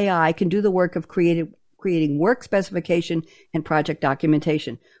 generative AI can do the work of creating work specification and project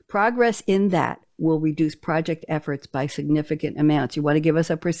documentation. Progress in that will reduce project efforts by significant amounts. You want to give us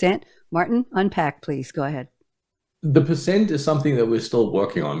a percent? Martin, unpack, please. Go ahead. The percent is something that we're still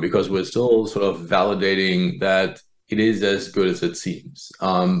working on because we're still sort of validating that it is as good as it seems.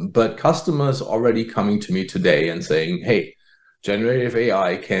 But customers already coming to me today and saying, hey, generative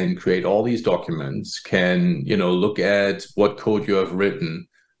AI can create all these documents, can, look at what code you have written.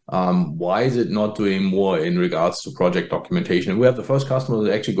 Why is it not doing more in regards to project documentation? And we have the first customer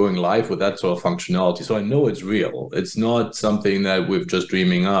that's actually going live with that sort of functionality. So I know it's real. It's not something that we're just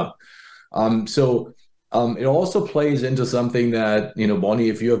dreaming up. It also plays into something that, Bonnie,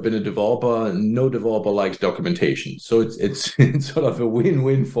 if you have been a developer, no developer likes documentation. So it's sort of a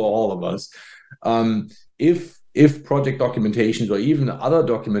win-win for all of us. If project documentations or even other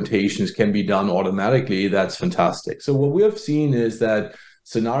documentations can be done automatically, that's fantastic. So what we have seen is that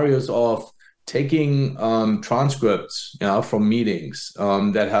scenarios of taking transcripts from meetings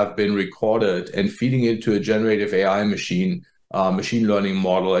that have been recorded and feeding it to a generative AI machine learning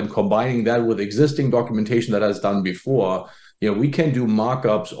model and combining that with existing documentation that has done before, we can do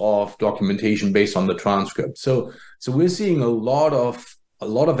markups of documentation based on the transcript. So we're seeing a lot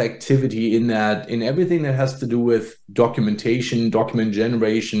of activity in that, in everything that has to do with documentation, document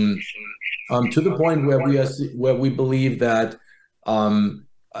generation, to the point where we believe that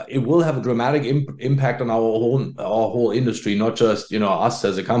it will have a dramatic impact on our whole industry, not just us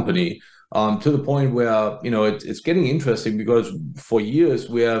as a company. To the point where it's getting interesting because for years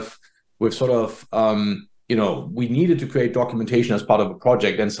we've sort of we needed to create documentation as part of a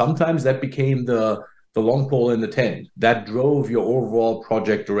project, and sometimes that became the long pole in the tent that drove your overall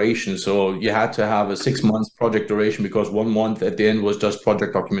project duration. So you had to have a 6 months project duration because 1 month at the end was just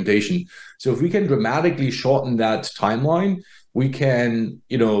project documentation. So if we can dramatically shorten that timeline, we can,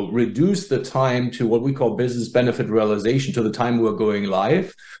 reduce the time to what we call business benefit realization to the time we're going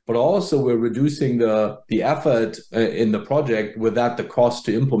live, but also we're reducing the effort in the project with that, the cost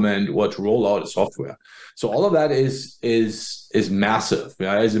to implement or to roll out a software. So all of that is massive.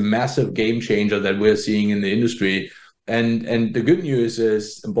 It's a massive game changer that we're seeing in the industry. And the good news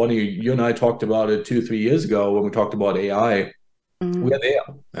is, Bonnie, you and I talked about it 2-3 years ago when we talked about AI. Mm-hmm. We're there.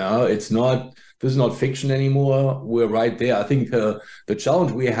 This is not fiction anymore. We're right there. I think the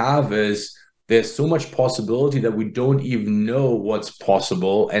challenge we have is there's so much possibility that we don't even know what's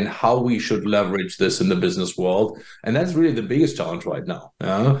possible and how we should leverage this in the business world. And that's really the biggest challenge right now.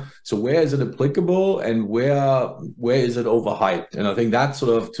 So where is it applicable and where is it overhyped? And I think that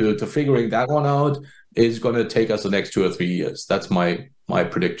sort of to figuring that one out is going to take us the next 2 or 3 years. That's my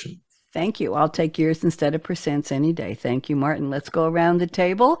prediction. Thank you. I'll take years instead of percents any day. Thank you, Martin. Let's go around the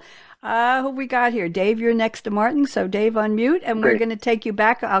table. Who we got here? Dave, you're next to Martin. So Dave, unmute, and Great. We're going to take you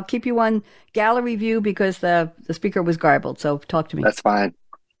back. I'll keep you on gallery view because the speaker was garbled. So talk to me. That's fine.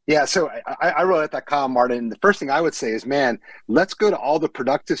 Yeah, so I wrote at that column, Martin. The first thing I would say is, man, let's go to all the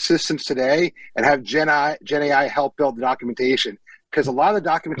productive systems today and have Gen AI help build the documentation. Because a lot of the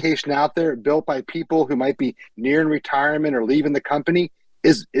documentation out there built by people who might be nearing retirement or leaving the company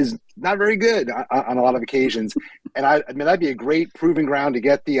is not very good on a lot of occasions. And I mean, that'd be a great proving ground to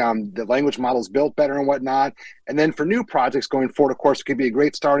get the language models built better and whatnot. And then for new projects going forward, of course, it could be a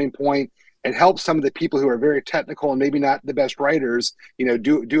great starting point and help some of the people who are very technical and maybe not the best writers,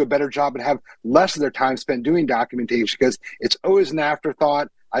 do a better job and have less of their time spent doing documentation, because it's always an afterthought.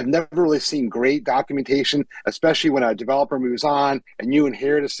 I've never really seen great documentation, especially when a developer moves on and you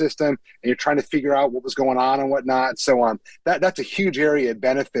inherit a system and you're trying to figure out what was going on and whatnot. So that's a huge area of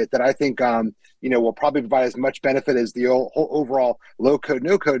benefit that I think will probably provide as much benefit as the whole overall low-code,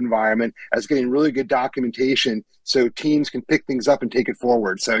 no-code environment, as getting really good documentation so teams can pick things up and take it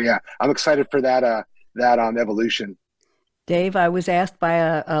forward. So yeah, I'm excited for that evolution. Dave, I was asked by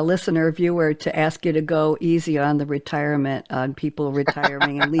a listener viewer to ask you to go easy on the retirement, on people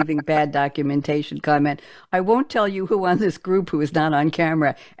retiring and leaving bad documentation comment. I won't tell you who on this group who is not on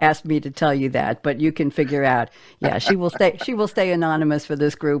camera asked me to tell you that, but you can figure out. Yeah, she will stay anonymous for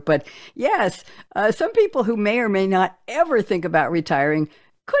this group. But yes, some people who may or may not ever think about retiring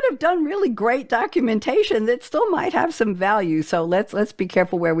could have done really great documentation that still might have some value. So let's be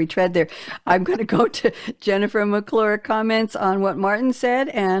careful where we tread there. I'm going to go to Jennifer McClure comments on what Martin said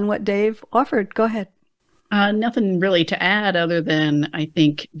and what Dave offered. Go ahead. Nothing really to add other than I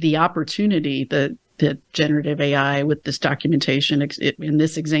think the opportunity that generative AI with this documentation in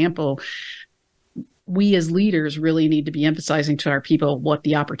this example, we as leaders really need to be emphasizing to our people what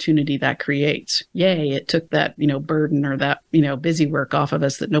the opportunity that creates. Yay, it took that, burden or that, busy work off of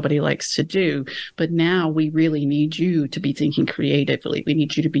us that nobody likes to do. But now we really need you to be thinking creatively. We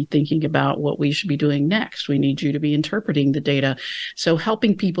need you to be thinking about what we should be doing next. We need you to be interpreting the data. So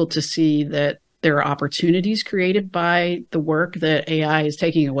helping people to see that there are opportunities created by the work that AI is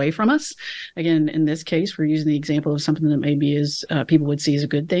taking away from us. Again, in this case, we're using the example of something that maybe is people would see as a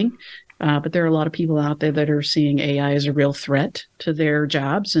good thing. But there are a lot of people out there that are seeing AI as a real threat to their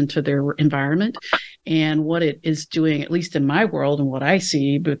jobs and to their environment. And what it is doing, at least in my world and what I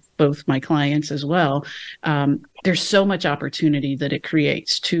see with both my clients as well, there's so much opportunity that it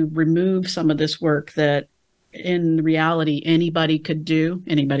creates to remove some of this work that in reality anybody could do,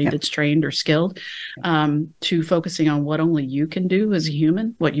 anybody that's trained or skilled, to focusing on what only you can do as a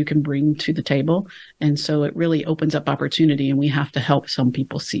human, what you can bring to the table. And so it really opens up opportunity, and we have to help some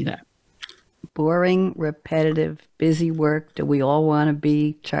people see that. Boring, repetitive, busy work. Do we all want to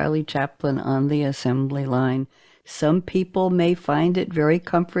be Charlie Chaplin on the assembly line? Some people may find it very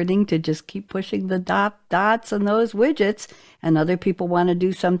comforting to just keep pushing the dots on those widgets, and other people want to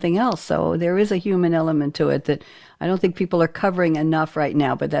do something else. So there is a human element to it that I don't think people are covering enough right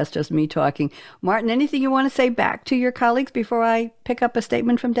now, but that's just me talking. Martin, anything you want to say back to your colleagues before I pick up a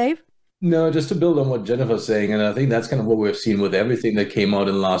statement from Dave? No, just to build on what Jennifer's saying, and I think that's kind of what we've seen with everything that came out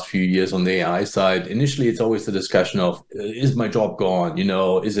in the last few years on the AI side. Initially, it's always the discussion of, is my job gone?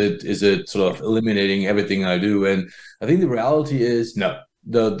 Is it sort of eliminating everything I do? And I think the reality is, no,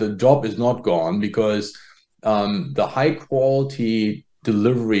 the job is not gone, because the high quality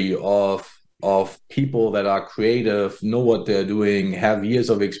delivery of people that are creative, know what they're doing, have years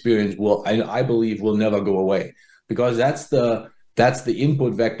of experience, I believe will never go away, because that's the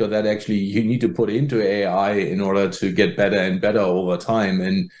input vector that actually you need to put into AI in order to get better and better over time.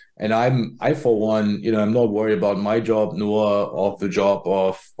 And I for one, I'm not worried about my job nor of the job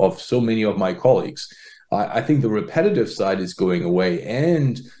of so many of my colleagues. I think the repetitive side is going away,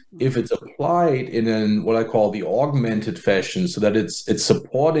 and if it's applied in what I call the augmented fashion, so that it's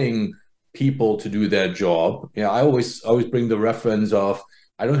supporting people to do their job. I always bring the reference of,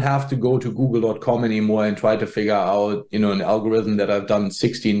 I don't have to go to google.com anymore and try to figure out, an algorithm that I've done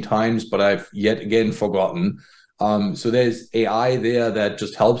 16 times, but I've yet again forgotten. So there's AI there that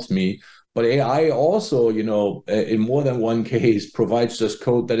just helps me. But AI also, in more than one case, provides just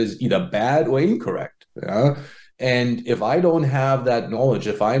code that is either bad or incorrect. Yeah? And if I don't have that knowledge,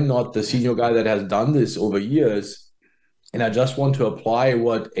 if I'm not the senior guy that has done this over years, and I just want to apply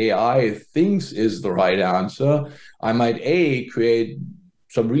what AI thinks is the right answer, I might create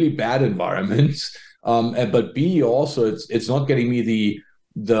some really bad environments, but B, also it's not getting me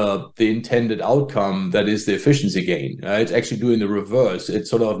the intended outcome, that is the efficiency gain. It's actually doing the reverse. It's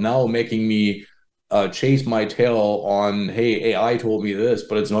sort of now making me chase my tail on, hey, AI told me this,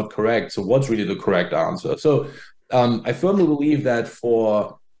 but it's not correct. So what's really the correct answer? So I firmly believe that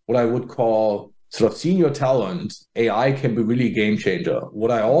for what I would call sort of senior talent, AI can be really a game changer. What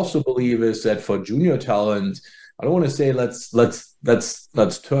I also believe is that for junior talent, I don't want to say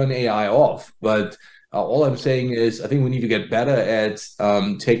let's turn AI off, but all I'm saying is I think we need to get better at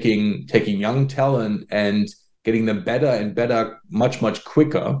taking young talent and getting them better and better much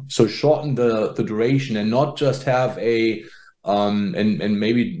quicker. So shorten the duration, and not just have and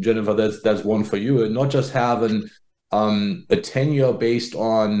maybe Jennifer, that's one for you, and not just have a tenure based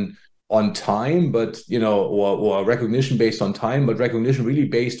on time, but or recognition based on time, but recognition really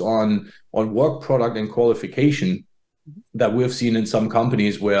based on work product and qualification, that we've seen in some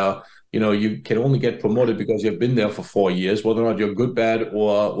companies where you can only get promoted because you've been there for 4 years. Whether or not you're good, bad,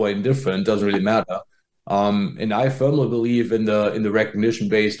 or indifferent doesn't really matter. And I firmly believe in the recognition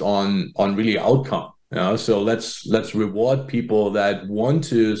based on really outcome. So let's reward people that want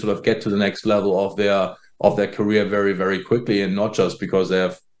to sort of get to the next level of their career very, very quickly, and not just because they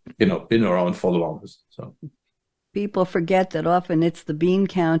have been around for the longest. So People forget that often it's the bean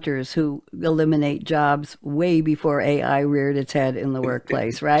counters who eliminate jobs way before AI reared its head in the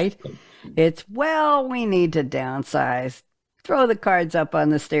workplace, right? It's, well, we need to downsize. Throw the cards up on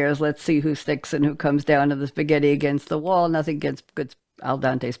the stairs. Let's see who sticks and who comes down to the spaghetti against the wall. Nothing against good al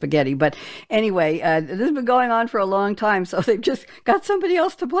dente spaghetti. But anyway, this has been going on for a long time, so they've just got somebody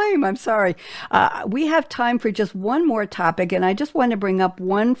else to blame. I'm sorry. We have time for just one more topic, and I just want to bring up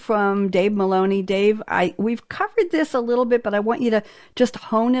one from Dave Maloney. Dave, we've covered this a little bit, but I want you to just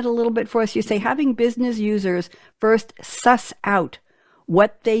hone it a little bit for us. You say having business users first suss out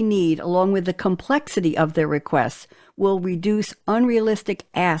what they need along with the complexity of their requests will reduce unrealistic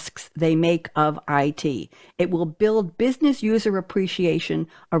asks they make of IT. It will build business user appreciation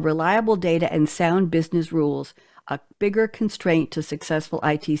of reliable data and sound business rules, a bigger constraint to successful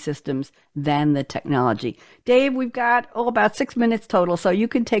IT systems than the technology. Dave, we've got about 6 minutes total, so you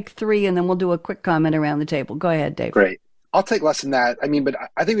can take 3 and then we'll do a quick comment around the table. Go ahead, Dave. Great. I'll take less than that. I mean, but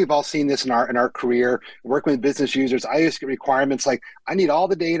I think we've all seen this in our career, working with business users. I used to get requirements like, I need all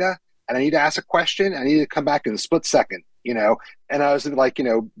the data and I need to ask a question. I need to come back in a split second, and I was like,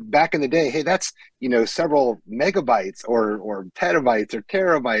 back in the day, hey, that's, several megabytes or petabytes or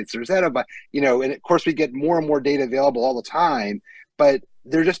terabytes or zettabytes, and of course we get more and more data available all the time, but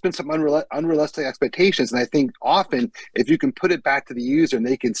there's just been some unrealistic expectations. And I think often if you can put it back to the user and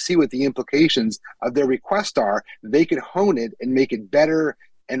they can see what the implications of their request are, they can hone it and make it better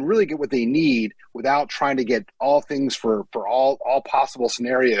and really get what they need without trying to get all things for all possible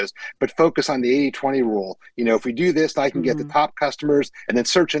scenarios, but focus on the 80-20 rule. If we do this, I can get the top customers and then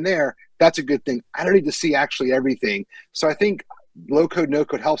search in there. That's a good thing. I don't need to see actually everything. So I think low code, no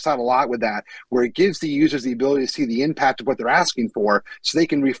code helps out a lot with that, where it gives the users the ability to see the impact of what they're asking for so they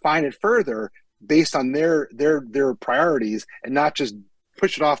can refine it further based on their priorities and not just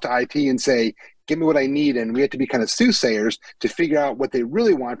push it off to IT and say, give me what I need. And we have to be kind of soothsayers to figure out what they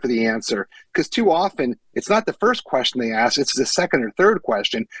really want for the answer. Because too often, it's not the first question they ask, it's the second or third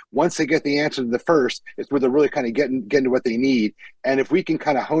question. Once they get the answer to the first, it's where they're really kind of getting to what they need. And if we can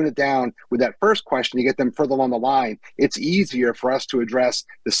kind of hone it down with that first question to get them further along the line, it's easier for us to address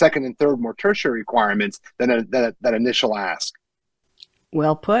the second and third more tertiary requirements than that initial ask.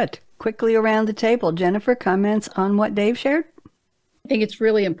 Well put. Quickly around the table, Jennifer, comments on what Dave shared? I think it's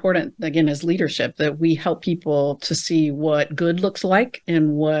really important, again, as leadership, that we help people to see what good looks like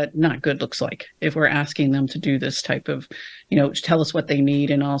and what not good looks like if we're asking them to do this type of, tell us what they need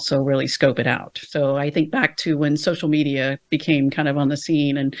and also really scope it out. So I think back to when social media became kind of on the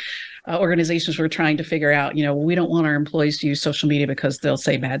scene and organizations were trying to figure out, we don't want our employees to use social media because they'll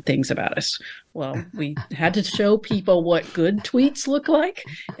say bad things about us. Well, we had to show people what good tweets look like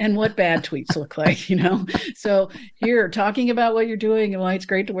and what bad tweets look like, So here, talking about what you're doing and why it's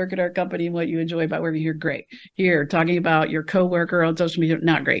great to work at our company and what you enjoy about working here, great. Here, talking about your coworker on social media,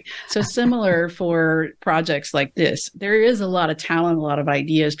 not great. So similar for projects like this, there is a lot of talent, a lot of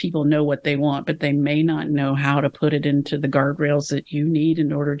ideas. People know what they want, but they may not know how to put it into the guardrails that you need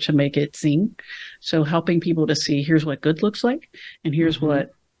in order to make it sing. So helping people to see, here's what good looks like, and here's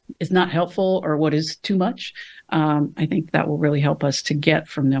what is not helpful or what is too much. I think that will really help us to get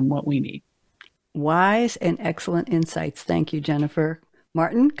from them what we need. Wise and excellent insights. Thank you, Jennifer.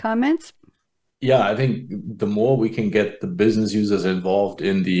 Martin, comments? Yeah, I think the more we can get the business users involved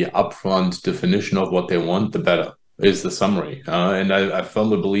in the upfront definition of what they want, the better is the summary. And I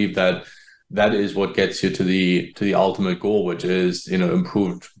firmly believe that is what gets you to the ultimate goal, which is,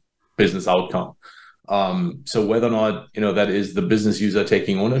 improved business outcome. So whether or not, that is the business user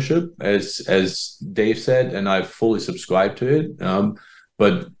taking ownership, as Dave said, and I fully subscribe to it.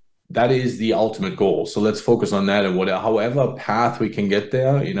 But that is the ultimate goal. So let's focus on that, and however path we can get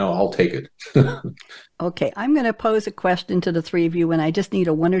there, I'll take it. Okay, I'm going to pose a question to the three of you, and I just need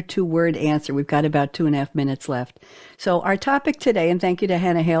a 1 or 2 word answer. We've got about 2.5 minutes left. So our topic today, and thank you to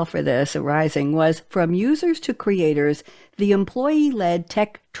Hannah Hale for this, Rising, was from users to creators, the employee-led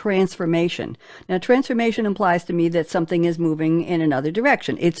tech transformation. Now, transformation implies to me that something is moving in another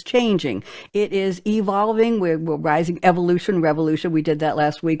direction. It's changing. It is evolving. We're rising, evolution, revolution. We did that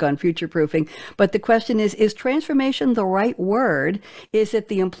last week on future-proofing. But the question is transformation the right word? Is it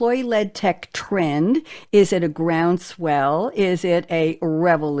the employee-led tech trend? Is it a groundswell? Is it a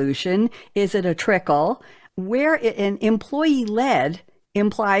revolution? Is it a trickle? Where an employee-led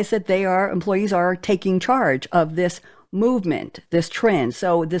implies that employees are taking charge of this movement, this trend,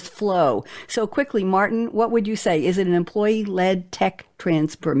 so this flow. So quickly, Martin, what would you say? Is it an employee-led tech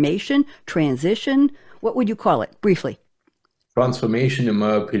transformation, transition? What would you call it, briefly? Transformation, in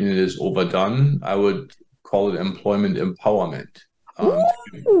my opinion, is overdone. I would call it employment empowerment.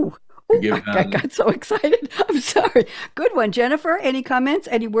 I got so excited. I'm sorry. Good one, Jennifer. Any comments?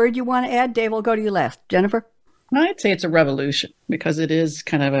 Any word you want to add? Dave, I'll go to you last. Jennifer? I'd say it's a revolution because it is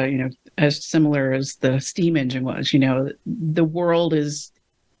kind of as similar as the steam engine was. The world is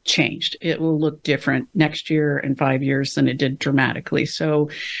changed. It will look different next year and 5 years than it did dramatically. So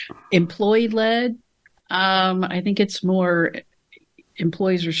employee-led, I think it's more,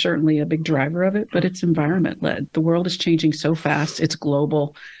 employees are certainly a big driver of it, but it's environment-led. The world is changing so fast. It's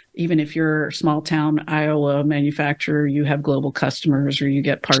global. Even if you're a small town Iowa manufacturer, you have global customers or you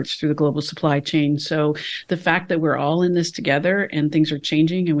get parts through the global supply chain. So the fact that we're all in this together and things are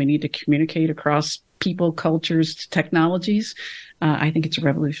changing and we need to communicate across people, cultures, technologies, I think it's a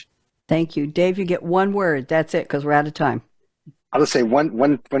revolution. Thank you. Dave, you get one word. That's it, because we're out of time. I'll just say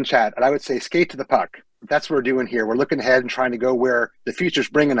one chat, and I would say skate to the puck. That's what we're doing here. We're looking ahead and trying to go where the future's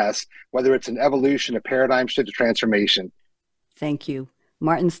bringing us, whether it's an evolution, a paradigm shift, a transformation. Thank you.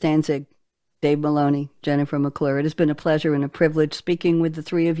 Martin Stenzig, Dave Maloney, Jennifer McClure. It has been a pleasure and a privilege speaking with the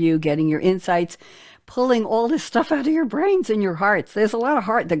three of you, getting your insights, pulling all this stuff out of your brains and your hearts. There's a lot of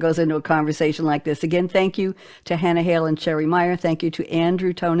heart that goes into a conversation like this. Again, thank you to Hannah Hale and Sherry Meyer. Thank you to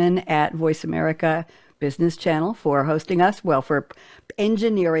Andrew Tonin at Voice America Business Channel for hosting us, for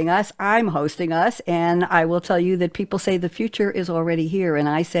engineering us. I'm hosting us, and I will tell you that people say the future is already here, and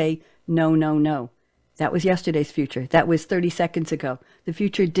I say, no, no, no. That was yesterday's future. That was 30 seconds ago. The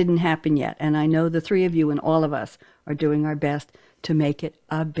future didn't happen yet, and I know the three of you and all of us are doing our best to make it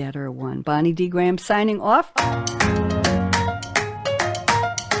a better one. Bonnie D. Graham signing off.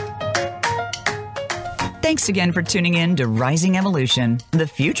 Thanks again for tuning in to Rising Evolution, the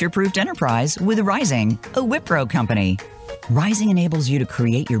future-proofed enterprise with Rising, a Wipro company. Rising enables you to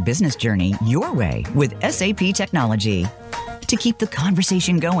create your business journey your way with SAP technology. To keep the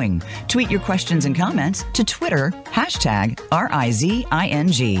conversation going, tweet your questions and comments to Twitter, #RIZING.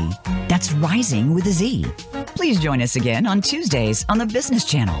 That's Rising with a Z. Please join us again on Tuesdays on the Business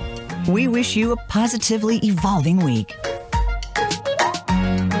Channel. We wish you a positively evolving week.